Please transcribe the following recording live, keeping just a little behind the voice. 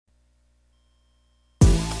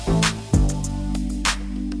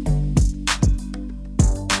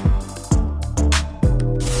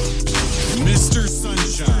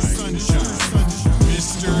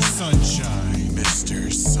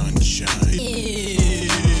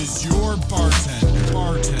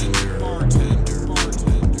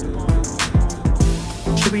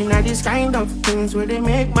these kind of things where they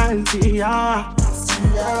make man see ya.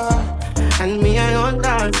 And me, I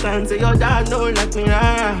understand, so your dad know like me,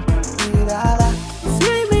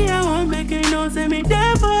 See me, I won't make you know, say me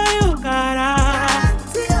there for you, cara.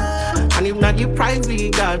 And if not, you price we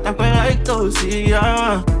got, I feel like to see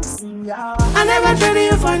ya. I never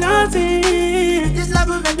traded you for nothing. This love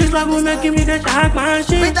will make me the shark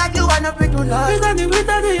machine. Without you, I'm not free to love.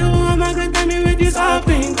 Without you, I'm a good time with this all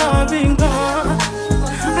bingo.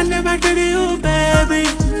 I never traded you, baby.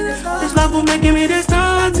 This love will make me the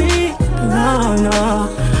starting. No.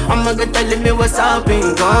 I'm a good telling me what's up,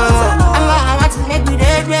 bingo. I want to make me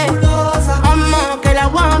baby. I'm a girl, I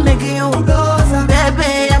want to make you.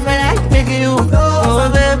 Baby, I feel like making you. Oh,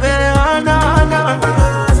 baby, oh, no.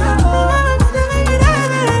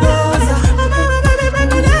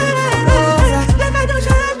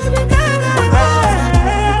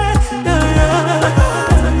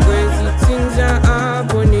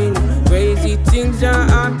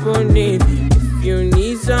 If you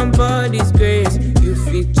need somebody's grace, you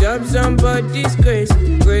fit job somebody's grace.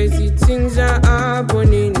 Crazy things are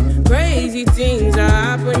happening. Crazy things are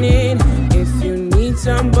happening. If you need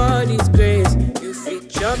somebody's grace, you fit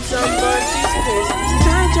job somebody's grace.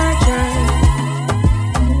 Try.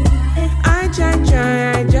 I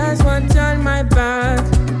try. I just want on my back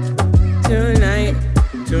tonight.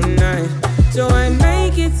 So I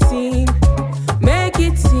make it seem.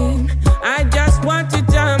 I just want to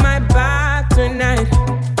turn my back tonight.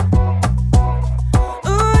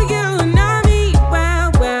 Oh, you know me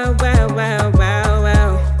well.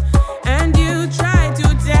 And you try to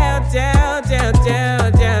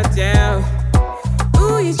tell.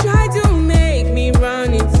 Oh, you try to make me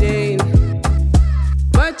run insane.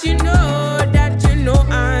 But you know that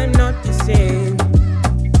I'm not the same.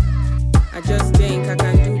 I just think I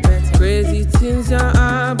can do better. Crazy things are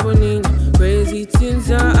happening.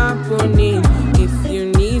 If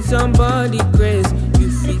you need somebody's grace, you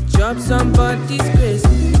fit job somebody's grace.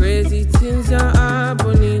 Crazy things are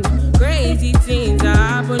happening.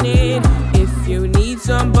 If you need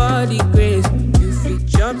somebody's grace, you fit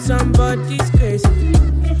job somebody's grace.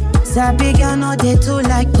 Sabi girl no dey too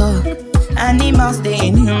like talk. Animals dey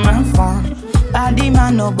in human form. Body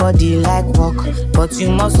man nobody like work, but you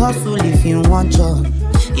must hustle if you want job.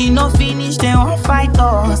 You no finish, they won't fight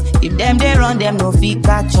us. If them they run, them no fit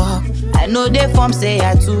catch up. I know they form say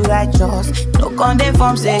I too righteous. No con they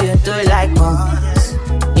form say you too like us.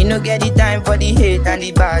 You no get the time for the hate and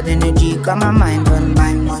the bad energy. Got my mind on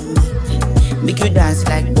my money. Make you dance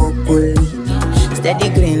like broccoli. Steady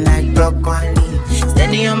green like broccoli.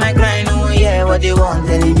 Steady on my grind, oh yeah, what they want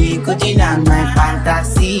telling me. Could on my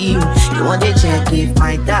fantasy. You want to check if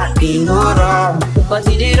my tapping go wrong. But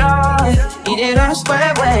it dey rush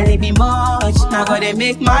well, it be much. Now gotta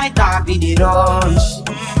make my tap, it dey rush.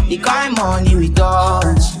 The kind money we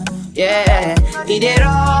touch, yeah. It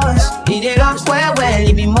dey rush well,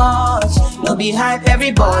 it be much. No be hype,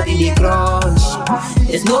 everybody dey crush.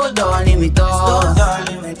 There's no darling with us.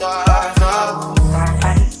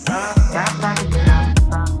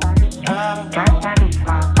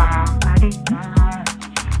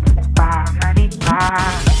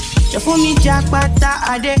 You fool me jackpata,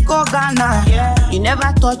 I dey go Ghana. You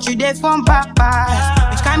never thought you dey from Papa.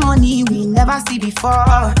 Which kind money we never see before.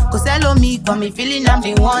 Cause hello me, got me feeling I'm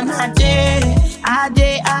the one. Ade.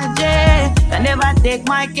 Can never take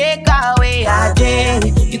my cake away. Ade,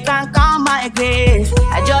 you can't count my grace.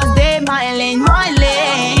 I just dey my lane.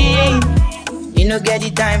 You no get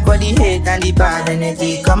the time for the hate and the bad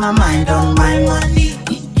energy. Got my mind on my money.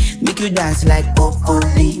 Make you dance like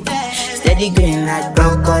broccoli. Steady green like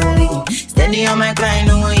broccoli. Steady on my grind,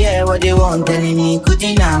 oh yeah, what they want telling me.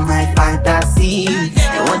 Cooking on my fantasy.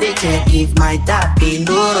 They want to check if my tapping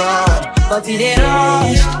go wrong. But it dey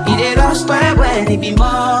rush well, it be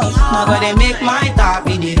much. Now gotta make my tap,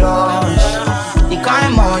 it dey rush. The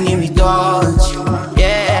kind money we touch,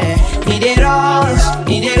 yeah. It dey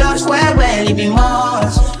rush well, it be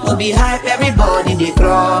much. No be hype, everybody they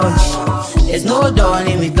crush. There's no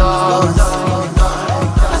darling with us.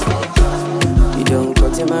 Don't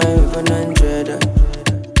cut in my 100.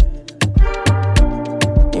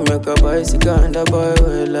 You make a boy sick and a boy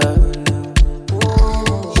well.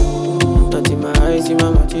 Not in my eyes, in my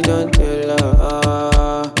mouth, you don't tell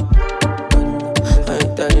her. I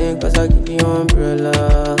ain't telling cause I give you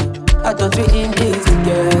umbrella. I thought we in this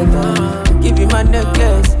together. Give you my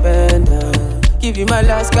necklace, pendant. Give you my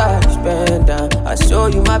last cash, pendant. I show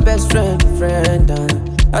you my best friend.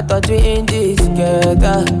 I thought we in this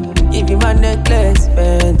together. Give you my necklace,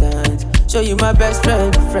 pendant. Show you my best friend.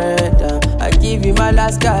 I give you my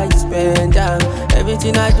last guy, you spend down.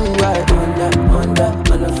 Everything I do, I under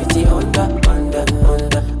 50 under.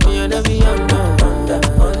 Me and every under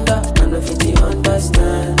 50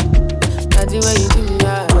 understand. That's the way you do me,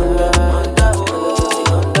 under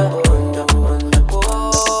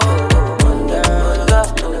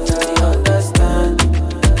 50 understand.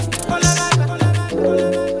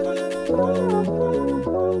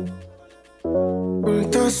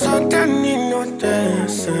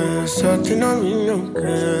 Something on me no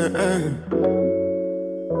good.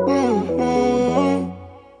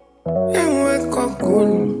 And wake up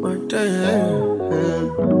cool, but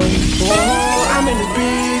I'm in a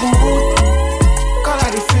big mood. Cause I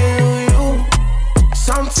feel you.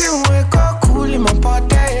 Something wake up cool in my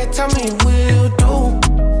body. Tell me will do.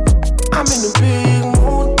 I'm in a big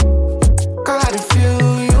mood. Cause I feel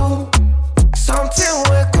you. Something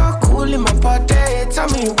wake up cool in my body. Tell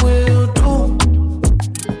me will do.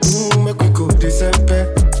 Make we go December.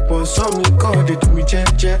 But some liquor, they do me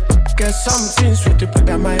jet. Get something sweet to put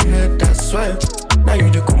on my head, that's swear. Now you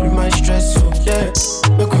the cool in my stress, so yeah.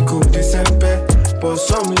 Make we go December. But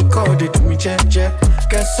some liquor, they do me jet.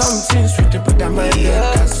 Get something sweet to put on my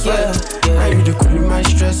head, that's swear. Now you the cool in my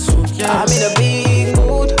stress, so yeah. I'm in a big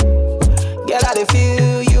mood. Girl, I dey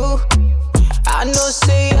feel you. I know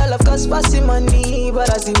say I love cause passing money, but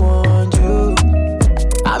I still want you.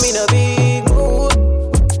 I'm in a big mood.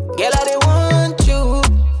 Girl, I dey want you.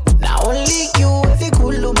 Now only you, if you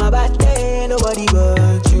cool on my body, nobody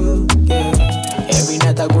but you. Yeah. Every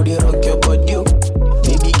night I go dey rock your body.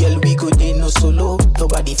 Baby girl, we go dey no solo.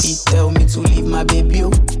 Nobody fit tell me to leave my baby.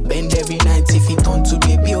 Bend every night if it turn to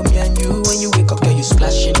baby. Me and you, when you wake up, girl, you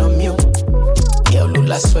splashing on me. Girl,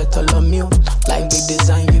 Lula sweat all on me. Like the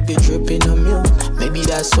design, you be dripping on me. Maybe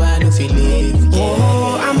that's why I don't feel it. Yeah.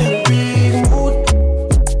 Oh, I'm in a big mood.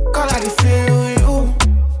 Cause I feel you.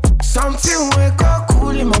 Something wake up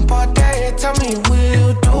cool in my body. Tell me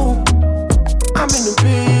will do. I'm in a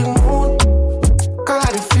big mood. Cause I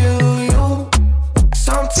feel you.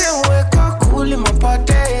 Something wake up cool in my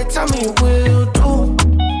body. Tell me will do.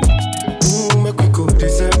 Make we go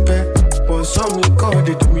December. But some liquor,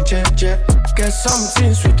 they do me jet. Get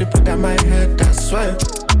something sweet to put on my head, that's swear.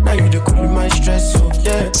 Now you the cool in my stress, so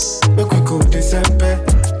yeah. Make we go December.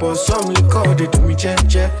 But some liquor, they do me jet.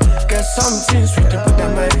 Get something sweet to put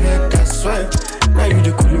on my head, that's swear. Now you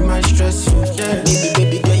the cool in my stress, so yeah.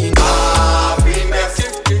 Baby, girl, you know. Happiness.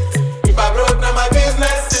 If I broke, now my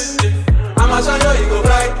business. I'ma show you go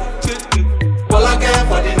right. All I care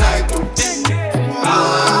for the night.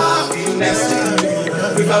 Happiness.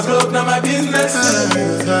 If I broke, now my business.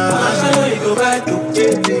 I'ma show you go right.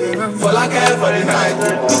 All I care for the night.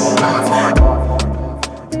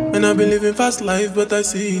 And I've been living fast life, but I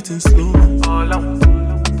see it in slow.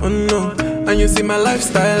 Oh no, and you see my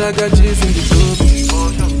lifestyle, I got G's in the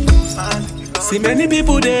club. See many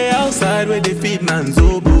people there outside where they feed man's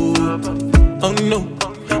oboe. Oh no,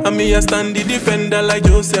 and me I stand the defender like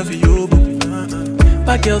Joseph Yobo.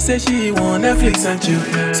 But girl say she want Netflix and chill,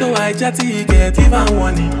 so I chatty get even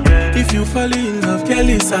warning. If you fall in love,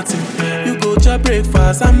 Kelly satin. You go to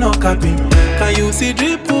breakfast, I'm not capping. Can you see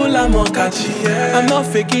dripple, I'm not catching. I'm not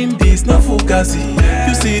faking this, no fugazi.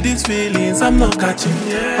 You see these feelings, I'm not catching.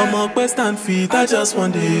 I'm up west and feet, I just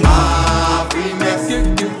want it. Happiness.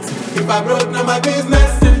 If I broke, now my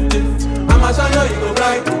business. I'ma show you go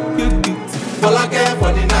right. All I care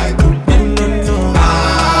for the night.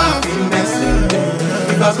 Happiness.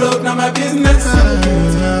 If I broke, now my business.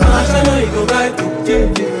 I'ma show you go right.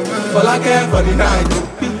 All I care for the night.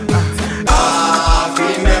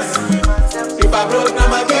 Happiness. If I broke, now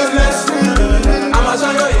my business. I'ma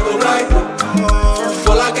show you go right.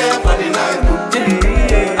 All I care for the night.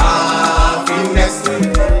 Happiness.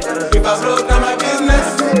 If I broke, now my business.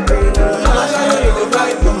 I'ma show you go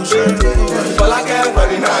right. All I care for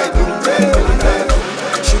the night.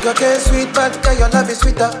 Sugar cane sweet, but girl, your love is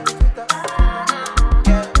sweeter.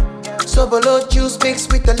 Sobolo juice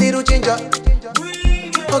mixed with a little ginger.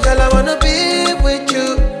 Oh girl, I wanna be with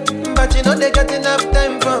you, but you know they got enough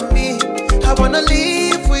time for me. I wanna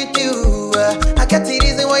live with you. I get the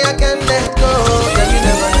reason why I can't let go. Girl, you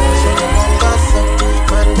never know, so you congasso.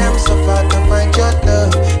 Man, them so far to find your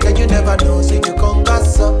love. Girl, you never know, so you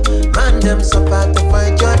congasso. Man, them so far to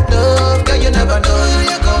find your love. Girl, you never know, so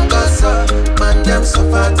you congasso. Man, them so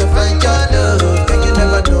far to find your love. Girl, you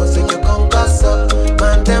never know, so you congasso.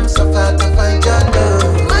 Man, them so far to find your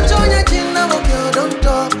love. Man, join your chin now, girl, don't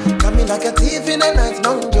talk. Coming like a thief in a night,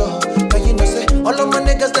 no job. But you know, say, all of my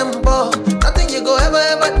niggas, them ball. Nothing you go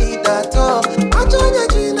ever need at all. Man, join your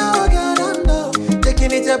chin now, girl, don't talk.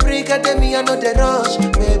 Taking it a break, at me, I know the rush.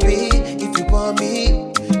 Baby, if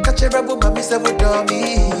Babu, mommy, say, what do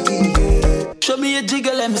me? Show me a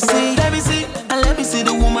jigger, let me see. Let me see. And let me see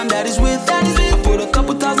the woman that is with. I put a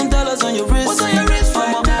couple $1,000 on your wrist. What's on your wrist?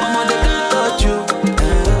 Mama, they can't touch you.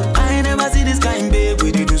 I ain't never see this kind, babe.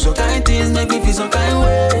 We do some kind things, make me feel some kind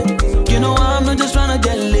way. You know I'm not just tryna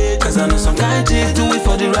get laid, cause I know some kind chicks do it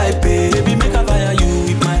for the right pay. Baby, make I fire you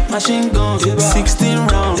with my machine guns. 16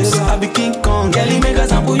 rounds, I be King Kong. Kelly, make I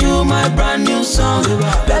sample you my brand new song.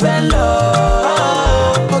 Baby,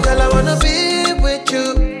 love. Oh, girl, I wanna be with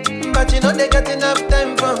you, but you know they got enough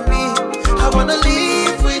time for me. I wanna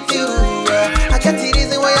live with you, yeah. I got the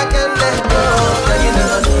reason why I can't let go. Girl, you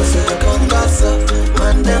never know, say the compass up.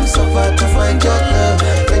 Man, them so far to find your love.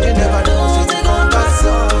 Girl, you never know, say the compass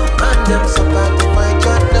up. Man, them so far to find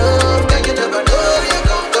your love. Girl, you never know, you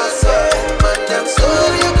gon' goss up. Man, them so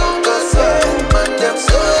you gon' goss up. Man, them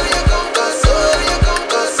so you gon' goss up. You gon'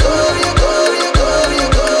 goss up. You go.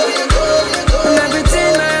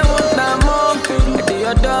 Everything I want, I'm on. I do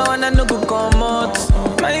your door and I no go come out.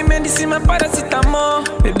 My medicine, my paracetamol.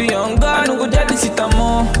 Baby, on God, no go daddy sit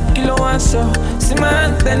more. Kilo one so, see my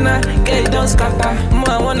antenna, get it done scatter. More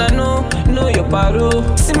I wanna know your paro.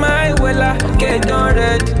 See my wella, get it done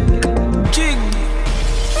red. Jig,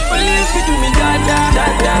 only if you do me da da da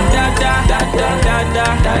da da da da da da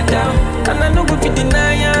da da. And I no go fit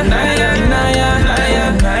deny ya.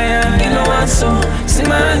 Kilo one so, see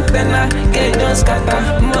my antenna, get it done scatter.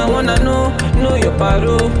 More I wanna know your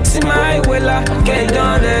paro. See my wella, get it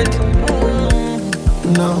done red.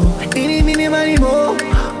 No, any money more.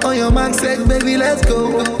 On your mark, sex, baby, let's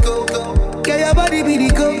go. Get your body be the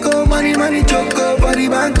coco, money choco, body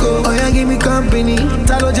banco. Oh yeah, give me company,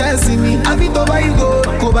 talo just me. I fit over you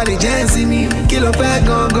go body just me. Kilo pack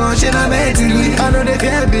gone, she na mentally. I know they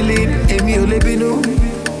can't believe, Emi Olebino.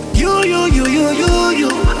 You.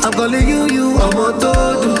 I'm calling you, I'm a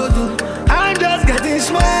todo. I'm just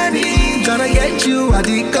getting money, tryna get you out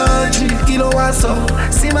the country. Kilo one so,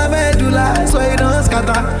 see my medulla, so you don't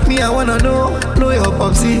scatter. Me, I wanna know your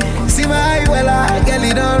popsy. See my wella, girl,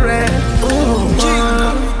 it don't red.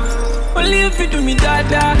 Only if you do me da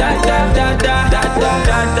da da da da da da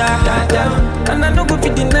da da da. And I no go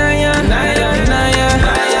fit deny ya.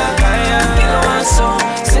 Kilo one so,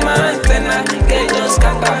 see my antenna, get it just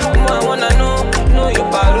scatter. More I wanna know your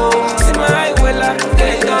paro. See my wella,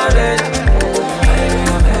 get it done red.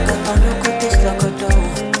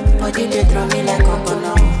 Body they throw me like a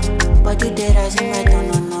bono. Body they rising right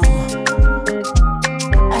on no.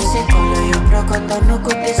 I say color you brocoto, no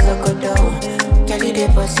go this locodo. Kelly they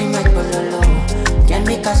bossy my bololo. Can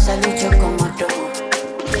make a salute your comodo.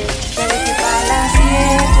 Kelly the balance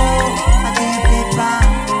Diego, I can't paper.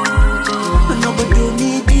 No go do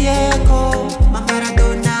me Diego, my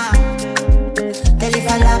Maradona. Kelly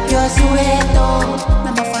falapio sueto,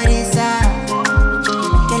 mama farisa.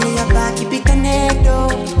 Kelly your back keep it connected.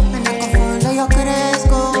 Yo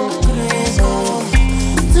crezco.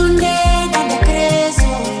 Today that the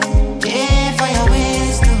cresco. Pay for your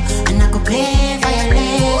waist, and I could pay for your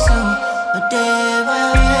lace. Pay for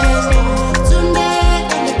your waist. Today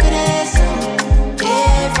that the cresco.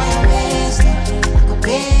 Pay for your waist, I could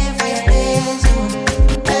pay for your lace.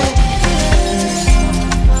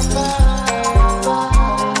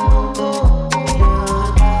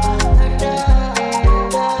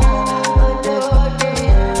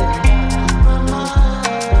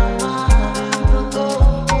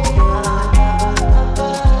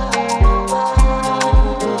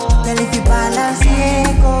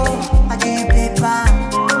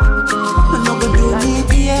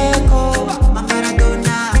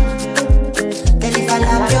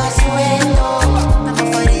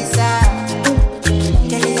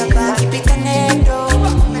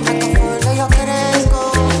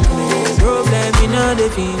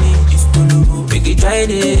 Try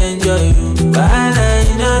to enjoy you, but I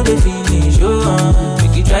know the finish.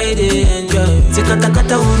 Make you try to enjoy you. Say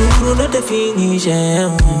kata uru not the finish.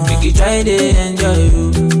 Make you try to enjoy you.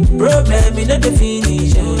 Problem is not the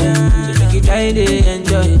finish. So make you try to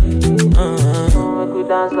enjoy you. Make you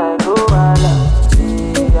dance like Luala,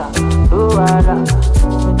 yeah, Luala.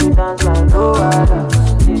 Make you dance like Luala,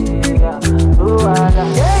 yeah, Luala.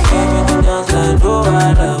 Make you dance like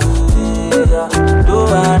Luala, yeah,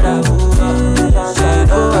 Luala.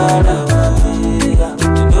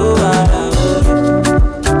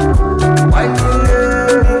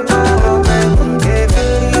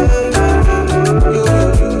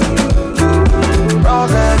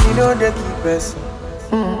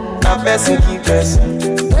 Na person keep person.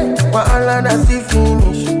 One Allah na still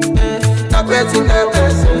finish. Na person na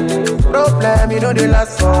person. Problem you know they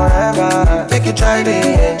last forever. Make you try to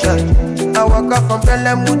enjoy. I walk up from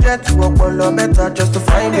Belemuja to Opolo Meta just to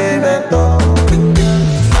find a mentor.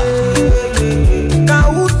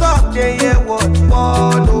 Now who talk, yeah, what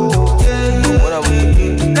follow?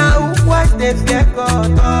 Now who watch the fear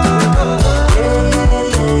God?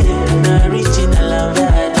 Original love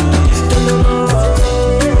that I do.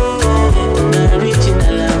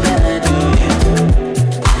 Original love that I do.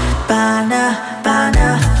 Bana, bana,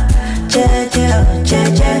 jeje,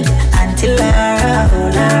 jeje, Auntie Lara, oh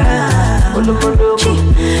Lara.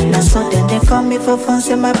 Now so then they call me for fun,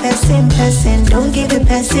 say my person. Don't give it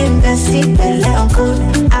person, belle on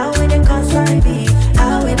good. How will they consign me?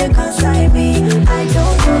 How will they consign me? I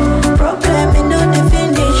don't know. Problem in no the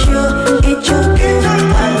finish you. It's your girl.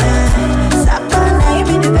 Sapana, I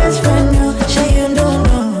be the best friend. No, sure you don't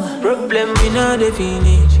know. Problem in no the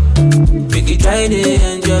finish. Make you try to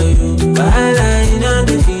enjoy you. Bala in no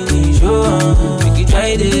the finish. Oh, make you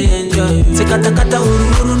try to enjoy you. Say kata kata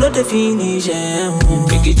uru no the finish.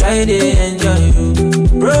 Make you try to enjoy you.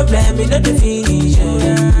 Problem in no the finish. So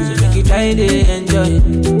make you try to enjoy you.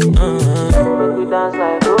 Make you dance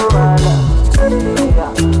like Luwala.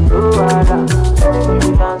 Luwala. Make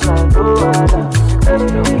you dance like Luwala.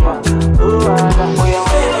 Luwala. Oh yeah,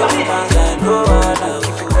 make you dance like Luwala.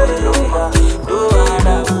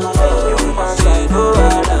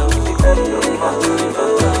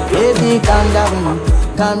 Baby, calm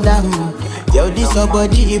down. Yo, this your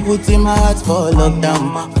body, you put in my heart for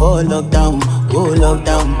lockdown, oh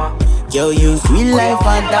lockdown. Yo, you sweet life,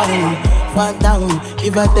 phantom.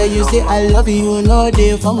 If I tell you, say I love you, no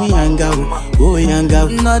day for me, young girl.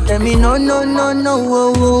 No, tell me, no,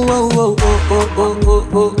 oh.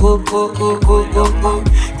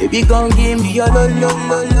 Baby, gon' give me your lo.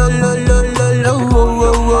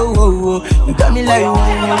 You got me like,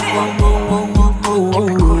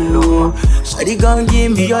 Shawty gon'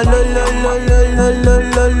 give me your lo.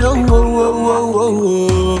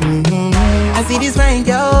 I see this fine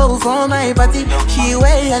girl for my party, she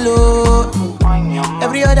wear yellow.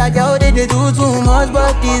 Every other girl they do too much,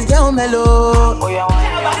 but this girl mellow.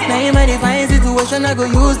 Now in my fine situation, I go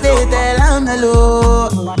use they tell I'm mellow.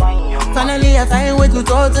 Finally I find way to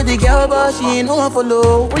talk to the girl, but she ain't no one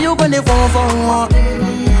follow. Who you gonna phone for one?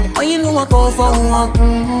 Oh, you know I call for one.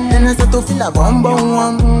 Then I start to feel a bum.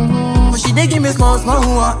 But she dey give me small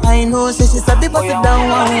one. I know, say she's a bit pass it down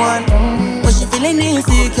one. But she feeling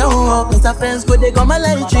insecure, cause her friends go they go my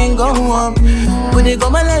light ring go on. Baby,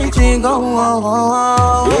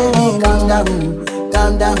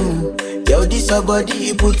 calm down. Yo, this your body,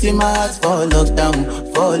 you put in my heart for lockdown.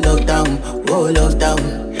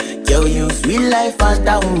 Yo, you sweet life,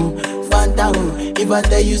 phantom. If I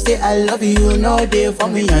tell you, say I love you, no day for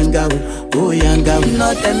me, young girl.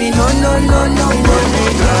 No, tell me, no.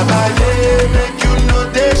 Make you know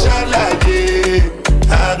they shall like it.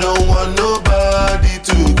 I don't want nobody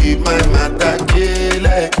to give my matter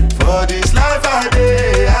like. For this life I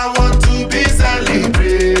day, I want to be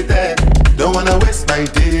celebrated. Don't wanna waste my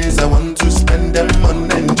days, I want to spend them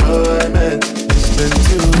on enjoyment. Spend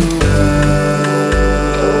you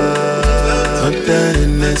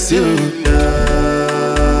Honest you,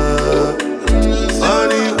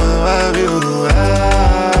 only one of you.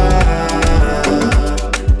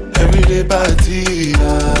 Everyday party.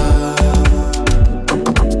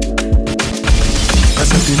 As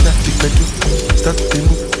I did that, the pedal start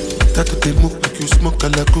to move like you smoke a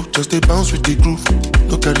la cool. Just they bounce with the groove,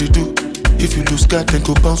 no carry do. If you lose God, then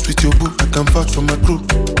go bounce with your boo. I can vouch for my crew,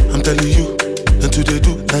 I'm telling you. And to they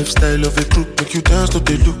do, lifestyle of a crew. Make you dance, no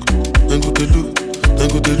they look, and go they look.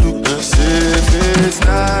 I say if it's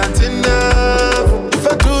not enough, if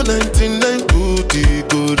I do 99 good, it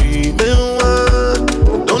go remain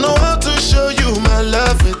one. Don't know how to show you my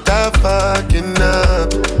love without fucking up,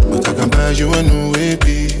 but I can buy you a new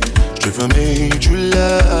baby, straight from me, true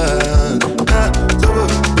love.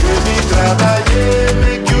 Baby, travailler,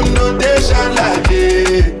 make you know they shall like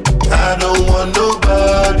it. I don't want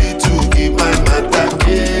nobody to give my matter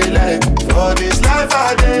like. For this life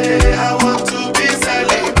I day, I want to be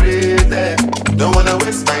celebrated. Don't wanna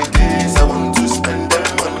waste my days, I want to spend them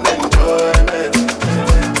on enjoyment.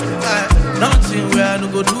 Nothing where I no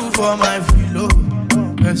go do for my filo.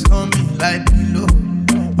 Rest on me like pillow.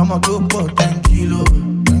 I'ma go for 10 kilo.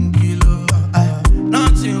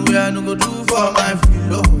 Nothing where I no go do for my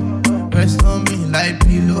filo. Rest on me like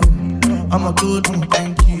pillow. I'ma go do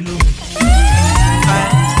 10 kilo.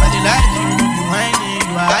 I like you, you whiny,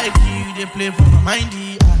 you are high key, they play for my mindy.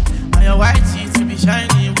 And your white teeth to be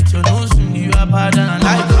shiny with your nose ring, you are bad and I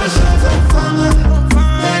like you.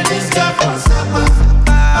 This girl from Sapa,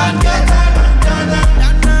 and get her bandana.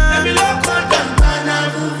 Let me look on them, banana,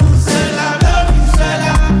 vuvuzela, love you,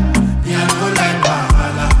 Zella.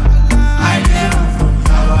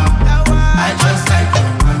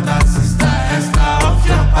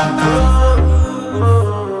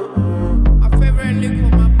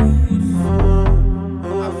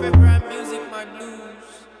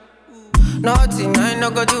 I no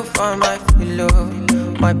go do for my pillow.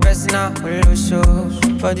 My personal holo show.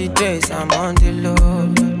 For the days I'm on the low.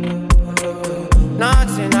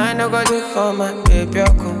 Nothing I no go do for my baby.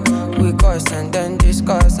 We cuss and then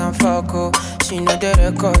discuss and fuck. Oh, she know the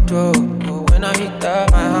record. Oh, when I hit her,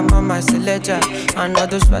 my hammer, my selector. I know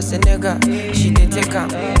those was a nigga. She did take her.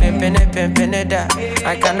 Pimpin' that.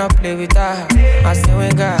 I cannot play with her. I say we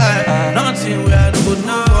got nothing where I don't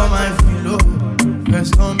know for my pillow.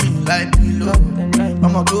 Rest on me like pillow.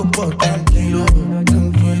 I'ma go for 10 kilo.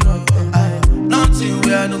 Nothing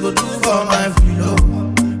where I don't go do for my pillow.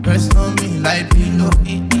 Rest on me like pillow.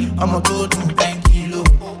 I'ma go do 10 kilo.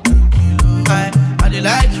 I dey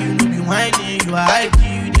like you, you be whiny. You are high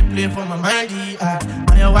key, you dey play for my mindy.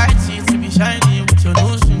 And your white teeth be shiny with your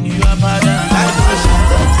nose ring. You are bad and I like to shine.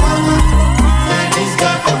 This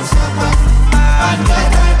guy from Sapa. Bad guy,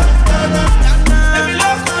 bandana. Let me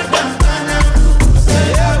love my bandana.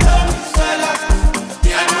 Say I love you, fella. Me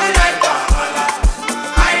I know like Bahala.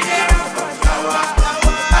 I dey run for Yawa.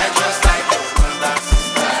 I just like your mother,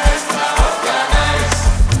 sister, extra organized.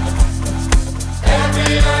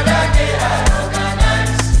 Every other day I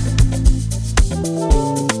organize.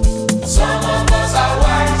 Some of us are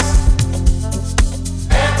wise.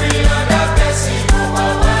 Every other person you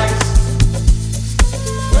are wise.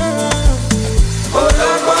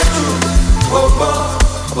 Olóbọ́jú,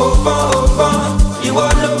 ògbọ́n, ìwọ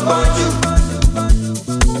ló bọ́jú.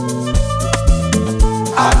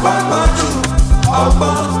 Àgbọ̀ngbọ̀jú,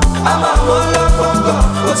 ọgbọ́n, àmàmọ́ lọ́gbọ̀ngbọ̀n,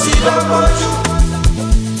 ó sì lọ́gbọ́jú.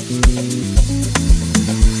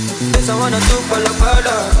 Ẹ̀sán wọn náà tó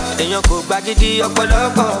pọlọpọlọ, èèyàn kò gbàgídí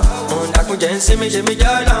ọ̀pọ̀lọpọ̀. Òun dàkúnjẹ́ ń sinmi ṣe mí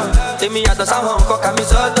jọ́nà. Èmi yàtọ̀ sáwọn nǹkan kàmí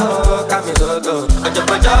sọ́tọ̀.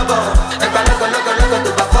 Ọjọ́bọ̀jọ́bọ̀, ẹgbẹ́ lọ́kọ̀lọ́kọ̀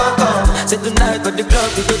tó bá fọ́kọ̀. Say tonight for the club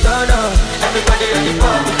we go turn up. Everybody on the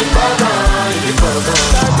pub, we can pop on.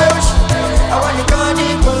 I want the car, the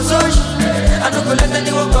console. I don't go let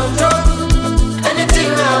anyone control me.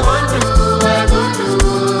 Anything I want to, I go do.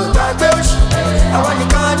 I want the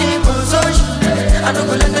car, the console. I don't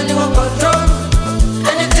go let anyone control me.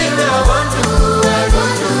 Anything I want to, I go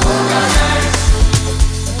do. Organize.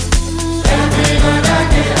 Every other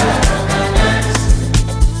day I organize.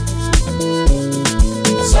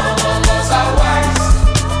 Some of us are wise.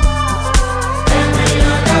 Every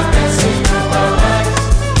other person you are wise.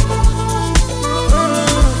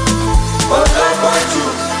 Olóbọ́jú,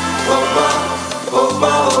 ògbọ́n,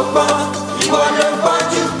 ìwọ ló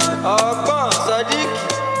bọ́jú. Ọgbọ́n Sadiq.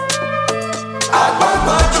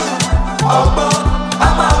 Àgbọ̀ngbọ̀jú, ọgbọ́n,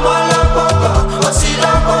 àmàmọ́ lọ́gbọ̀ngbọ̀n, ó sì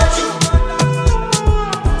lọ́gbọ́jú.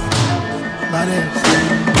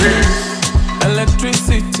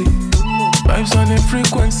 Electricity, vibes on a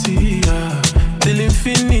frequency, yeah. Till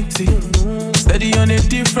infinity, steady on a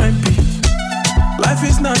different beat. Life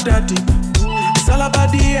is not that deep, it's all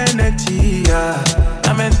about the energy, yeah.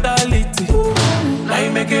 The mentality, now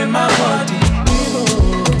you making my body.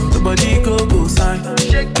 The body go sign,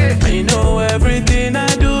 and you know everything I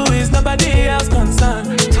do is nobody else concerned.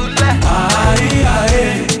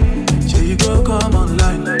 Aye, sure you go come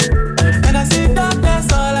online. And I see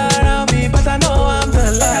darkness all around me, but I know I'm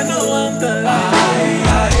the light.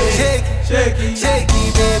 Shake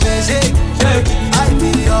it, baby, shake it. I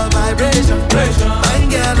feel your vibration. Fine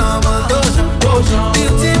girl on motion.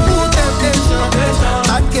 Beautiful temptation.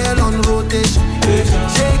 Hot girl on rotation.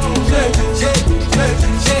 Shake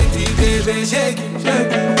it, baby, shake it.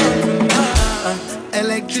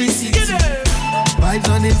 Electricity, vibes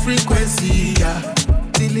on a frequency, yeah.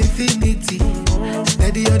 Till infinity,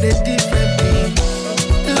 steady on a different beat.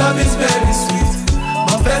 Love is very sweet,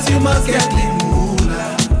 but first you must get the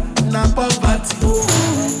moolah. Now poverty,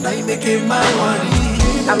 now you making my money.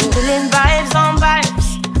 I'm feeling vibes on vibes.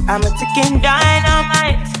 I'm a ticking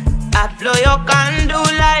dynamite. I blow your candle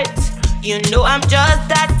light. You know I'm just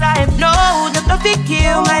that type. No, them no fit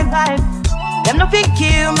kill my vibe. Them no fit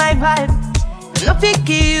kill my vibe. Them no fit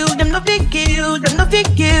kill. Them no fit kill. Them no fit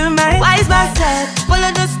kill my. Wise man said,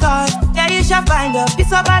 follow the stars. Yeah, you shall find a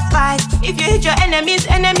piece of advice. If you hit your enemies,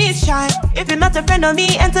 enemies shine. If you're not a friend of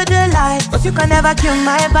me, enter the light. But you can never kill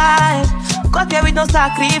my vibe. Got here with no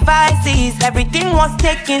sacrifices. Everything was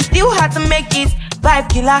taken, still had to make it. Vibe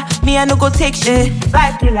killer, me I no go take shit.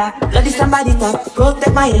 Vibe killer, bloody somebody talk.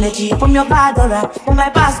 Protect my energy from your bad aura. When my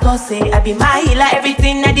pastor say I be my healer,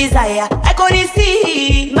 everything I desire. I go to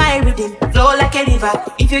see my rhythm flow like a river.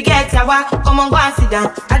 If you get sour, come on go and sit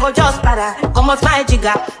down. I go just para, come out my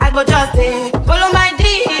jigger. I go just say, follow my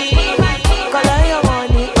dream. Color your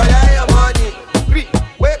money,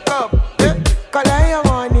 wake up. color your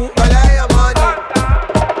money.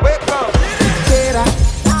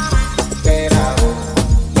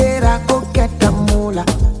 Get up, go get the moon.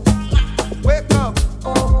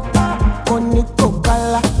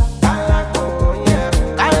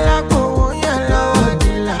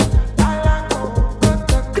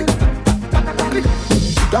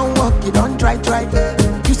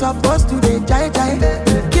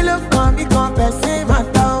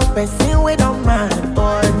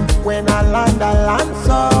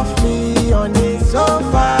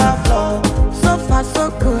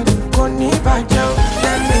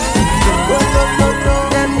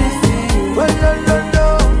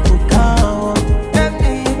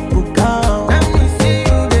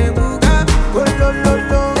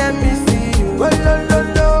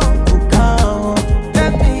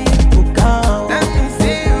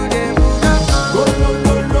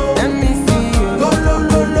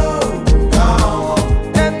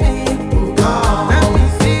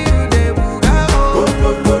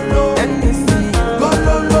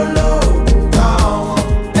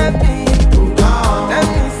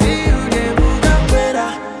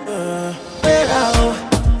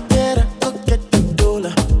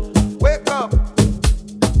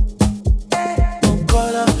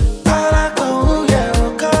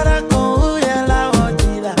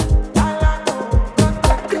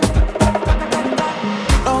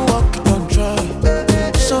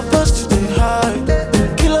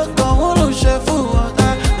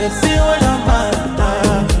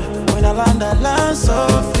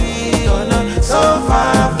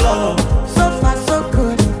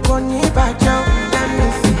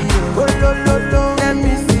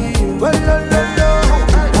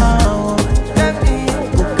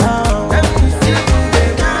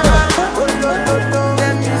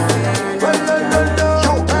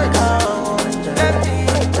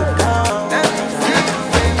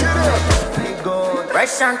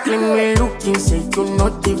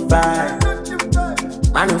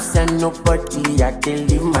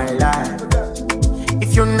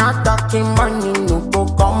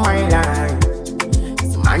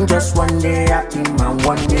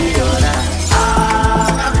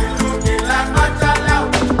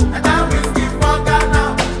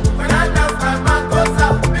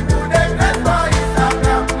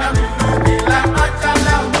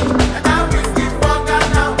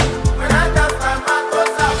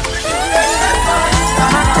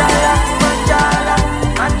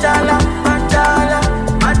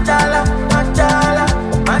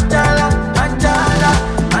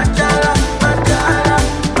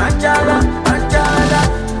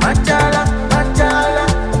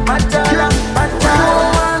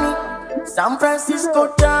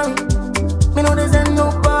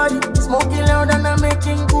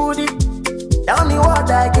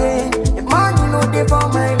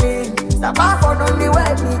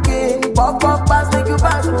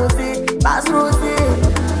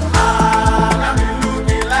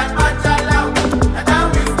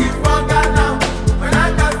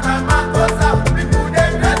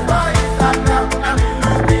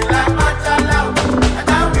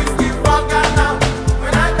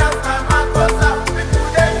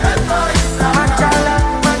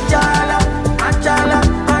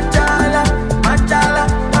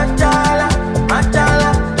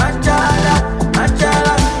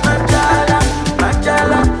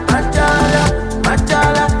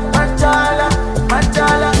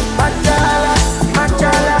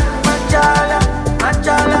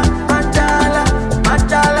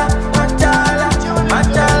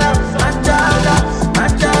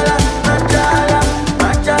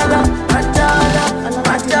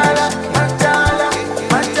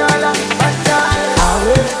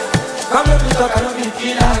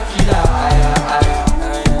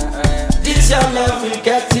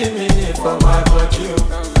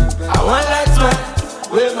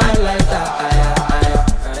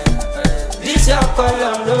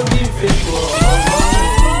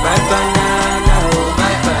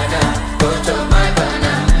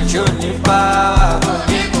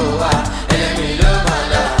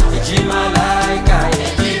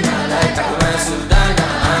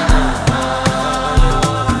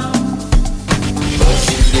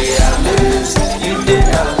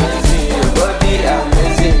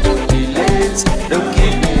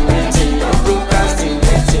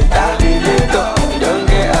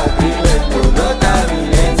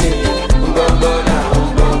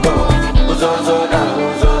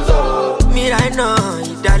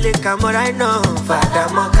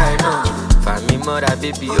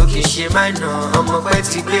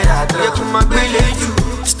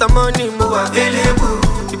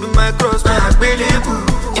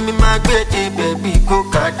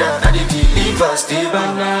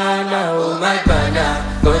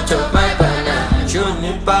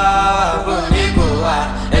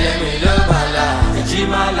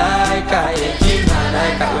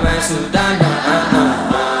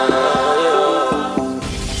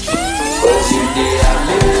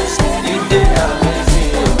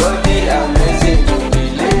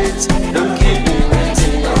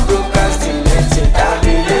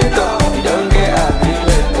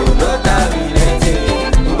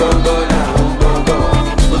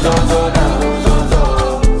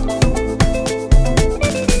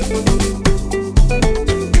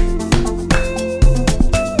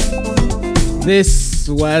 This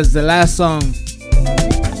was the last song.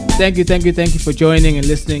 Thank you for joining and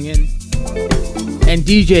listening in. And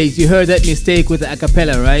DJs, you heard that mistake with the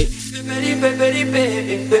acapella, right?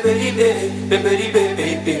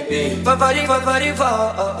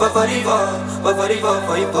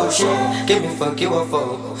 Give me funky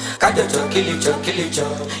waffle.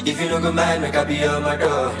 If you don't go mad, make I be on my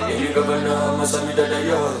door. If you go know, must have me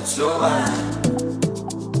that slow man.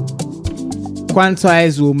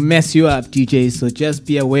 Quantize will mess you up, DJs, so just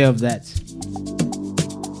be aware of that.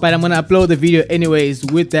 But I'm gonna upload the video anyways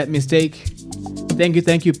with that mistake.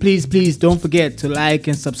 Thank you. Please don't forget to like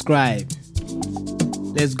and subscribe.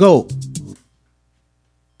 Let's go.